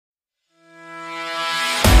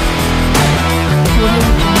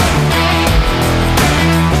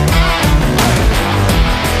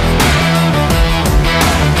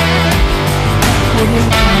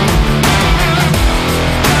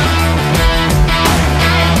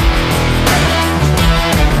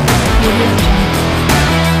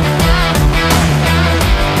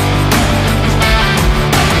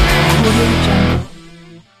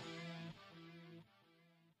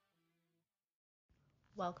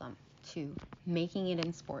welcome to Making It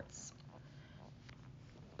in Sports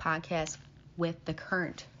podcast with the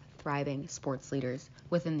current thriving sports leaders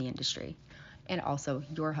within the industry, and also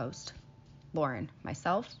your host, Lauren,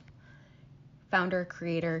 myself, founder,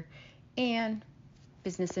 creator, and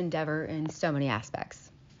business endeavor in so many aspects.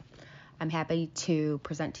 I'm happy to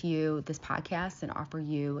present to you this podcast and offer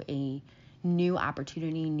you a new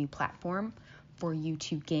opportunity, new platform for you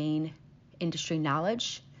to gain industry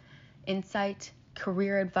knowledge, insight,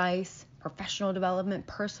 career advice, professional development,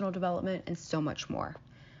 personal development, and so much more.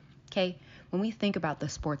 Okay, when we think about the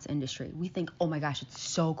sports industry, we think, oh my gosh, it's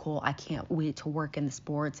so cool. I can't wait to work in the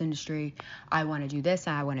sports industry. I want to do this,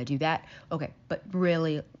 I want to do that. Okay, but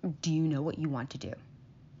really, do you know what you want to do?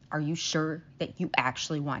 Are you sure that you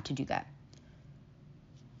actually want to do that?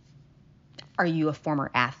 Are you a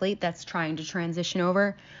former athlete that's trying to transition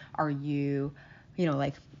over? Are you,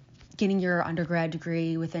 getting your undergrad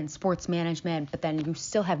degree within sports management, but then you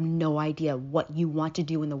still have no idea what you want to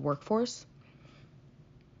do in the workforce?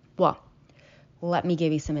 Well, let me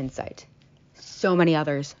give you some insight. So many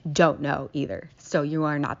others don't know either. So you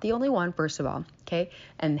are not the only one, first of all, okay?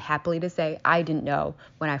 And happily to say, I didn't know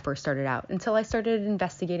when I first started out until I started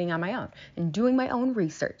investigating on my own and doing my own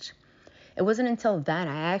research. It wasn't until then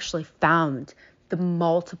I actually found the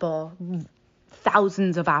multiple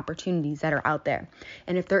thousands of opportunities that are out there.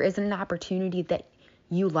 And if there isn't an opportunity that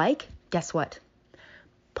you like, guess what?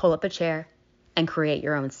 Pull up a chair and create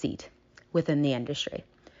your own seat within the industry.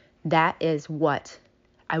 That is what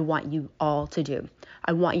I want you all to do.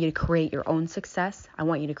 I want you to create your own success. I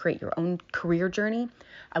want you to create your own career journey.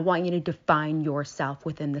 I want you to define yourself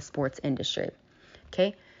within the sports industry.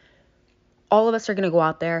 Okay? All of us are going to go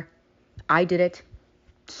out there. I did it.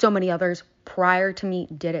 So many others prior to me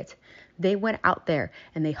did it. They went out there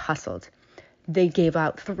and they hustled. They gave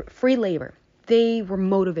out free labor. They were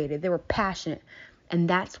motivated. They were passionate. And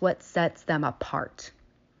that's what sets them apart.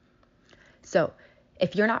 So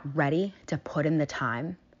if you're not ready to put in the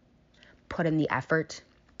time, put in the effort,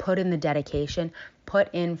 put in the dedication,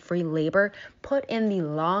 put in free labor, put in the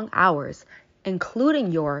long hours,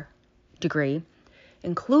 including your degree,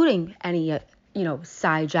 including any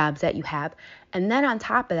side jobs that you have, and then on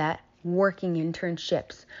top of that, working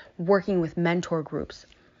internships, working with mentor groups,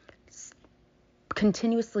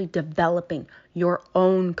 continuously developing your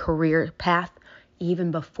own career path even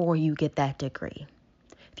before you get that degree.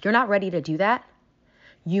 If you're not ready to do that,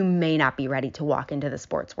 you may not be ready to walk into the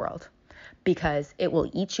sports world because it will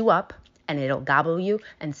eat you up and it'll gobble you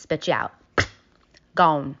and spit you out.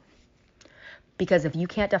 Gone. Because if you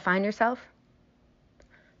can't define yourself,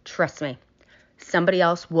 trust me, somebody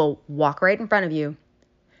else will walk right in front of you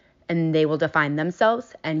and they will define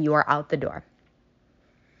themselves and you are out the door.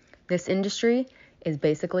 This industry is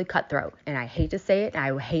basically cutthroat, and I hate to say it and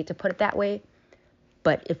I hate to put it that way,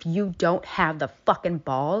 but if you don't have the fucking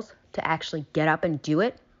balls to actually get up and do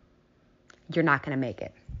it, you're not going to make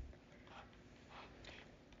it.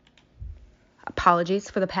 Apologies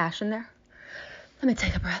for the passion there. Let me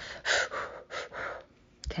take a breath.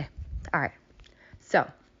 Okay. All right. So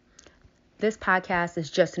this podcast is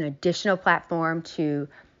just an additional platform to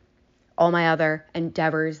all my other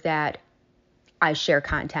endeavors that I share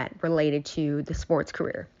content related to the sports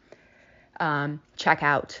career. Check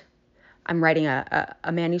out. I'm writing a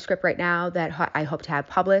manuscript right now that I hope to have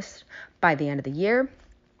published by the end of the year.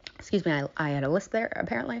 Excuse me, I had a list there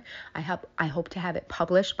apparently. I hope to have it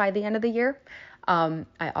published by the end of the year. I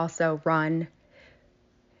also run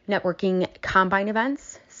networking combine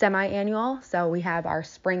events, semi-annual. So we have our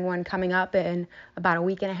spring one coming up in about a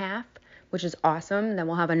week and a half, which is awesome. Then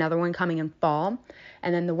we'll have another one coming in fall.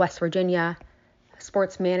 And then the West Virginia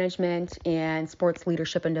Sports Management and Sports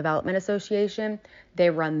Leadership and Development Association, they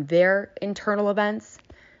run their internal events.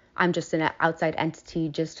 I'm just an outside entity,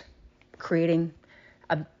 just creating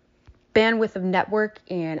a bandwidth of network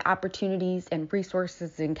and opportunities and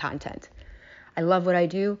resources and content. I love what I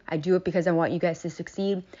do. I do it because I want you guys to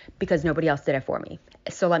succeed because nobody else did it for me.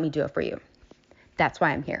 So let me do it for you. That's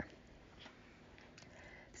why I'm here.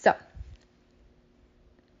 So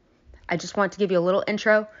I just want to give you a little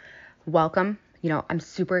intro. Welcome. I'm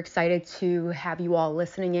super excited to have you all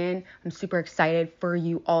listening in. I'm super excited for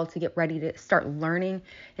you all to get ready to start learning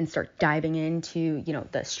and start diving into,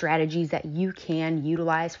 the strategies that you can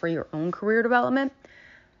utilize for your own career development.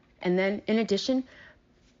 And then in addition,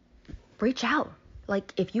 reach out.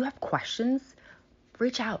 Like if you have questions,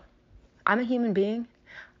 reach out. I'm a human being.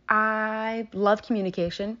 I love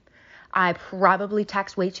communication. I probably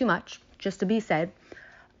text way too much, just to be said.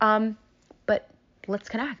 But let's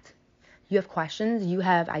connect. You have questions, you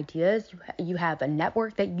have ideas, you have a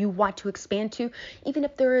network that you want to expand to. Even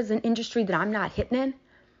if there is an industry that I'm not hitting in,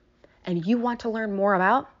 and you want to learn more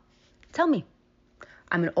about, tell me.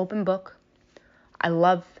 I'm an open book. I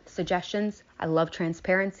love suggestions. I love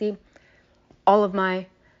transparency. All of my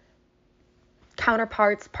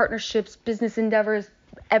counterparts, partnerships, business endeavors,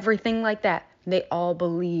 everything like that, they all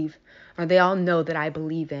know that I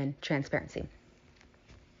believe in transparency.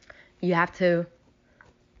 You have to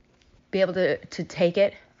be able to take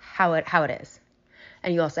it how it is.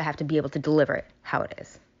 And you also have to be able to deliver it how it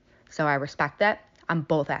is. So I respect that on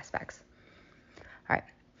both aspects. All right.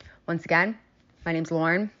 Once again, my name's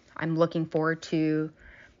Lauren. I'm looking forward to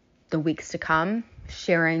the weeks to come,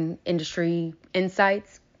 sharing industry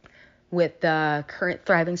insights with the current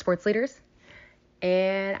thriving sports leaders.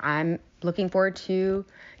 And I'm looking forward to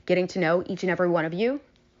getting to know each and every one of you.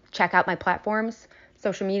 Check out my platforms,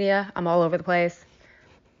 social media. I'm all over the place.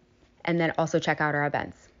 And then also check out our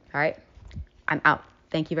events. All right. I'm out.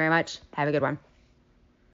 Thank you very much. Have a good one.